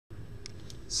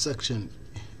Section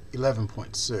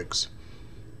 11.6,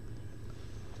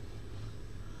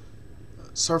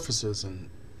 surfaces in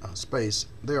space.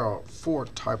 There are four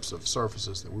types of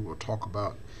surfaces that we will talk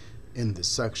about in this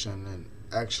section and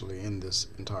actually in this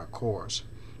entire course.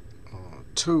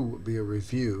 Two would be a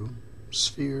review: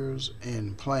 spheres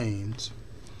and planes.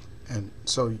 And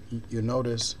so you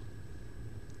notice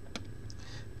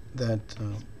that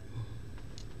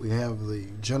we have the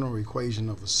general equation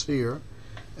of a sphere,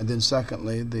 and then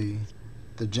secondly the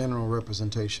general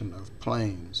representation of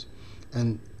planes.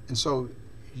 And so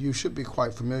you should be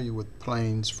quite familiar with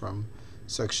planes from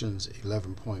sections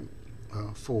 11.4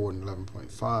 and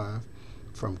 11.5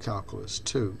 from Calculus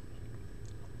 2.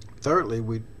 Thirdly,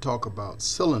 we talk about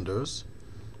cylinders,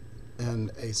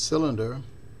 and a cylinder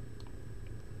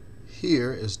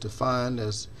here is defined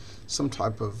as some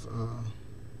type of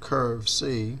curve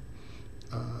C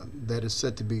that is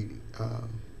said to be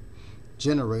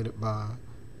generated by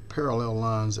parallel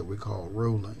lines that we call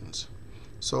rulings.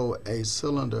 So a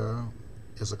cylinder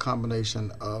is a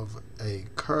combination of a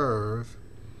curve,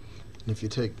 and if you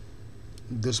take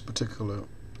this particular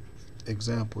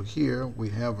example here, we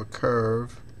have a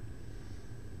curve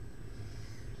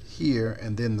here,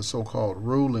 and then the so-called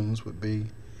rulings would be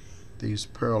these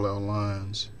parallel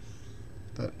lines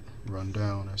that run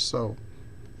down as so.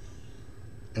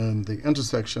 And the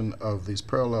intersection of these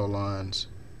parallel lines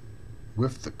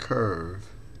with the curve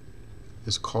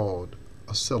is called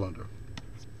a cylinder.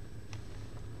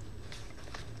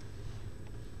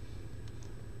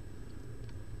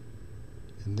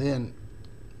 And then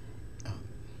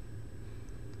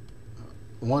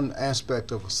one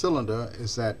aspect of a cylinder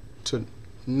is that to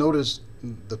notice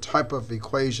the type of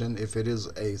equation, if it is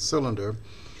a cylinder,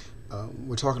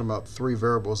 we're talking about three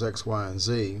variables, x, y, and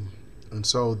z. And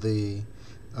so the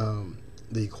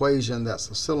equation that's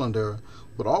a cylinder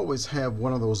would always have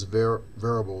one of those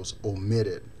variables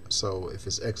omitted. So if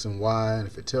it's x and y, and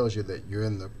if it tells you that you're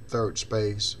in the third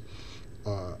space,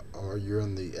 or you're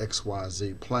in the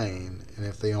XYZ plane, and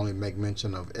if they only make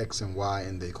mention of x and y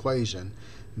in the equation,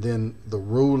 then the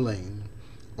ruling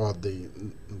or the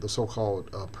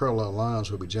so-called parallel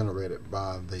lines will be generated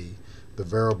by the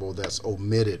variable that's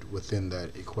omitted within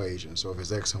that equation. So if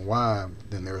it's x and y,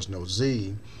 then there's no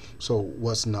z. So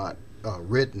what's not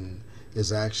written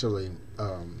is actually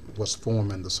what's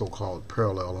forming the so-called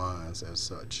parallel lines as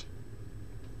such.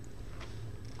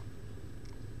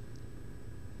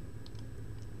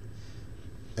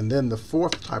 And then the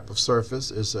fourth type of surface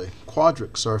is a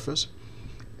quadric surface.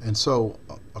 And so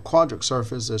a quadric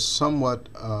surface is somewhat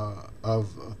of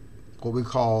what we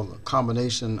call a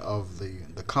combination of the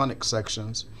conic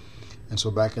sections. And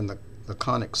so back in the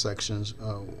conic sections,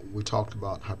 we talked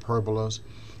about hyperbolas,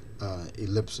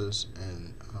 ellipses,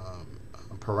 and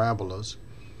parabolas,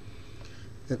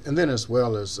 and then as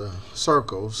well as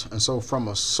circles. And so from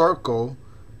a circle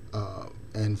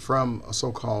and from a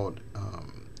so-called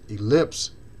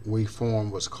ellipse, we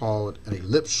form what's called an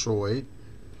ellipsoid,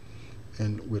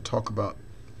 and we'll talk about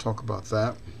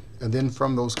that. And then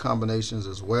from those combinations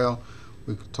as well,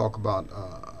 we could talk about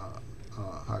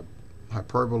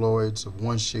hyperboloids of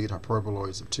one sheet,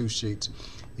 hyperboloids of two sheets,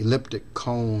 elliptic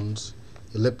cones,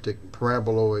 elliptic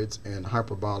paraboloids, and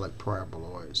hyperbolic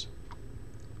paraboloids.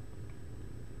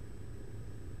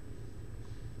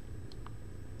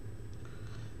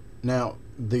 Now,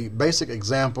 the basic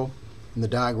example in the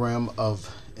diagram of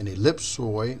an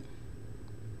ellipsoid,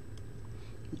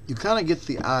 you kind of get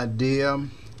the idea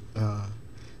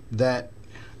that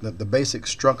the basic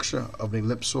structure of an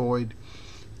ellipsoid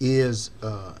is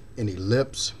an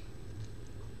ellipse,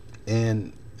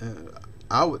 and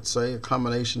I would say a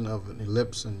combination of an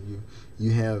ellipse, and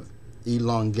you have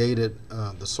elongated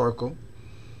the circle.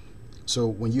 So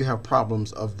when you have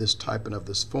problems of this type and of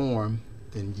this form,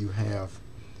 then you have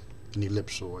an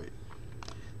ellipsoid.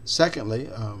 Secondly,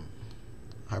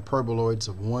 hyperboloids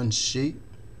of one sheet.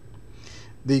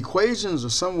 The equations are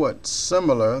somewhat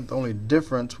similar. The only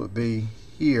difference would be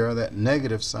here, that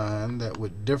negative sign that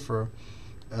would differ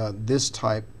this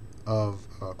type of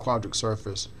quadric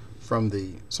surface from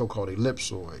the so-called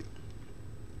ellipsoid.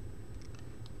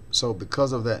 So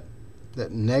because of that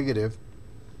negative,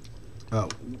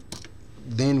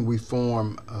 then we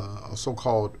form a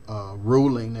so-called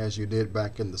ruling, as you did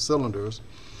back in the cylinders.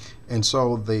 And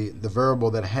so the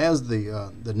variable that has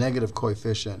the negative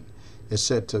coefficient is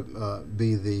said to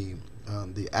be the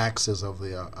axis of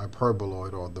the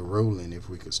hyperboloid, or the ruling, if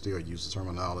we could still use the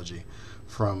terminology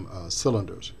from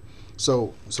cylinders.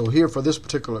 So here for this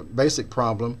particular basic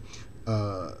problem,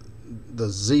 the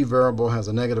z variable has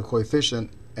a negative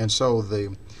coefficient, and so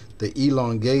the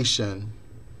elongation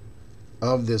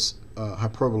of this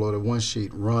hyperboloid of one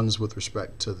sheet runs with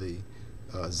respect to the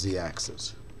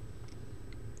z-axis.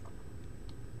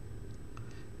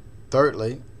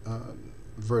 Thirdly,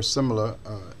 very similar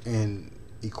in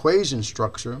equation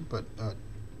structure, but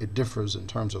it differs in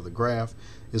terms of the graph,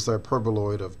 is the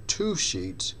hyperboloid of two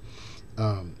sheets.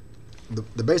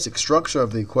 The basic structure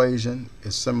of the equation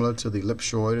is similar to the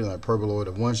ellipsoid and the hyperboloid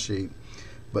of one sheet,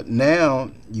 but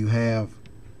now you have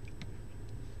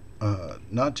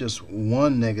not just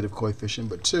one negative coefficient,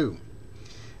 but two.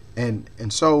 And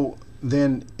so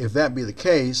then, if that be the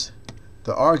case,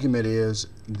 the argument is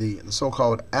the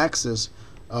so-called axis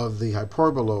of the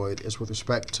hyperboloid is with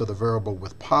respect to the variable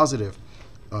with positive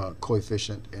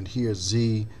coefficient, and here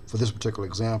z, for this particular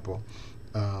example,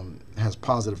 has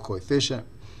positive coefficient,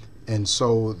 and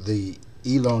so the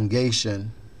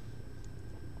elongation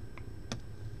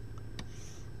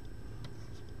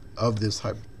of this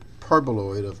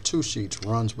hyperboloid of two sheets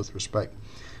runs with respect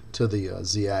to the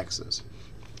z-axis.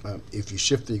 If you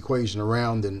shift the equation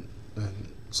around, then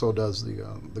so does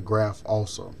the graph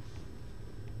also.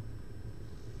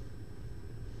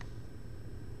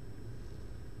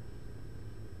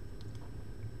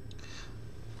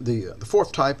 The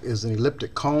fourth type is an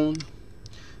elliptic cone.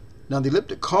 Now the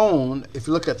elliptic cone, if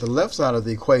you look at the left side of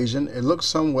the equation, it looks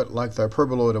somewhat like the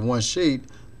hyperboloid of one sheet,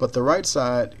 but the right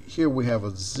side, here we have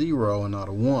a 0 and not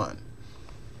a 1.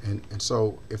 And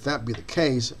so if that be the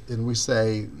case, then we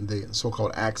say the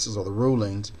so-called axis or the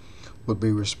rulings would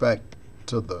be respect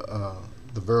to the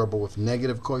variable with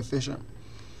negative coefficient.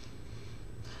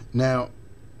 Now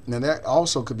that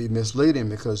also could be misleading,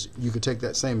 because you could take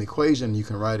that same equation, you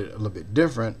can write it a little bit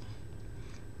different.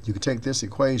 You could take this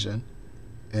equation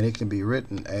and it can be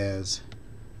written as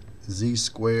z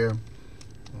squared,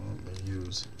 let me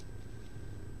use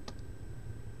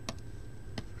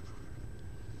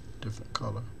different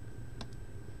color.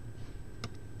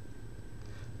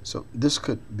 So this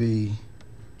could be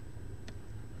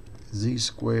z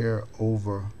squared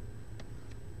over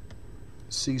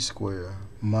c squared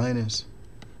minus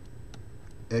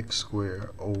x squared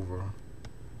over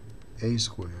a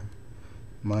squared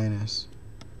minus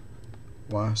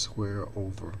y squared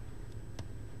over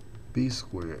b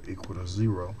squared equal to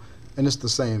 0. And it's the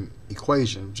same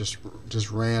equation, just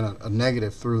ran a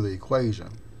negative through the equation.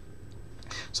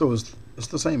 So it's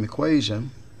the same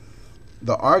equation.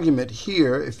 The argument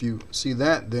here, if you see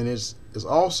that, then is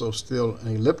also still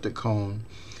an elliptic cone,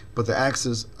 but the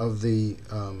axis of the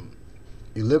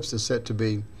ellipse is set to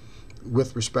be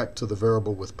with respect to the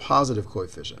variable with positive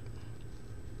coefficient,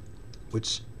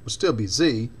 which would still be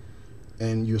z,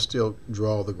 and you still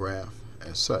draw the graph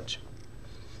as such.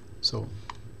 So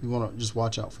you want to just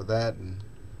watch out for that and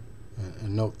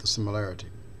note the similarity.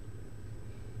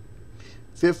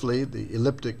 Fifthly, the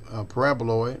elliptic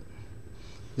paraboloid.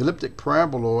 The elliptic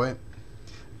paraboloid,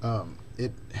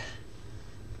 in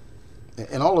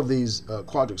all of these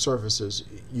quadric surfaces,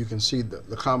 you can see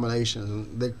the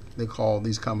combinations. They call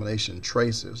these combination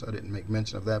traces. I didn't make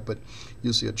mention of that, but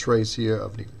you'll see a trace here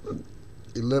of the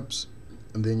ellipse,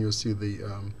 and then you'll see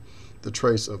the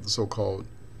trace of the so-called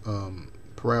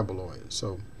paraboloid.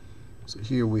 So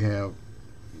here we have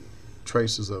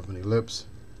traces of an ellipse,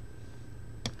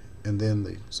 and then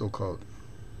the so-called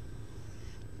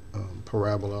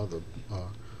parabola, the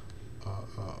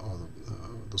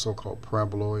so-called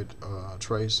paraboloid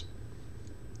trace.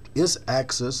 Its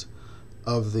axis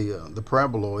of the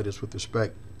paraboloid is with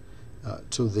respect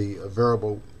to the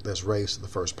variable that's raised to the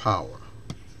first power,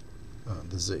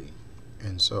 the z.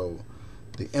 And so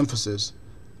the emphasis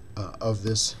of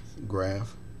this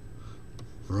graph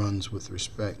runs with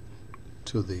respect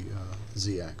to the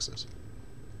z-axis.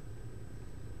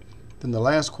 Then the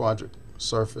last quadric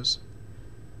surface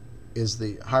is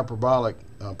the hyperbolic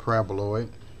paraboloid.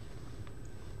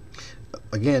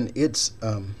 Again, it's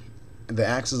the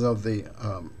axis of the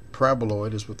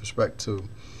paraboloid is with respect to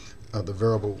the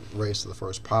variable raised to the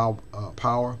first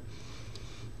power.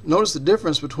 Notice the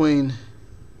difference between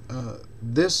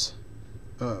this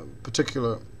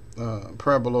particular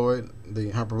paraboloid, the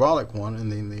hyperbolic one,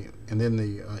 and then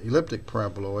the elliptic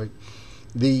paraboloid.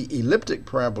 The elliptic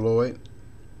paraboloid,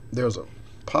 there's a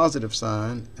positive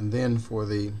sign, and then for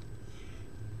the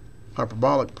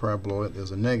hyperbolic paraboloid,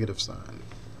 there's a negative sign.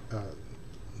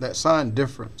 That sign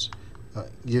difference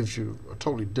gives you a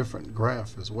totally different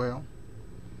graph as well.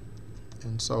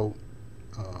 And so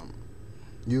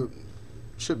you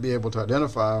should be able to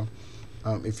identify,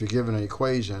 if you're given an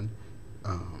equation,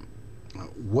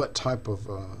 what type of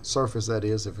surface that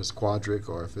is, if it's quadric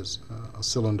or if it's a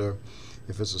cylinder,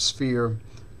 if it's a sphere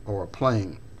or a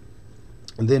plane.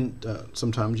 And then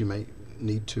sometimes you may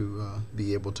need to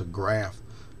be able to graph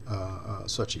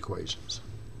such equations.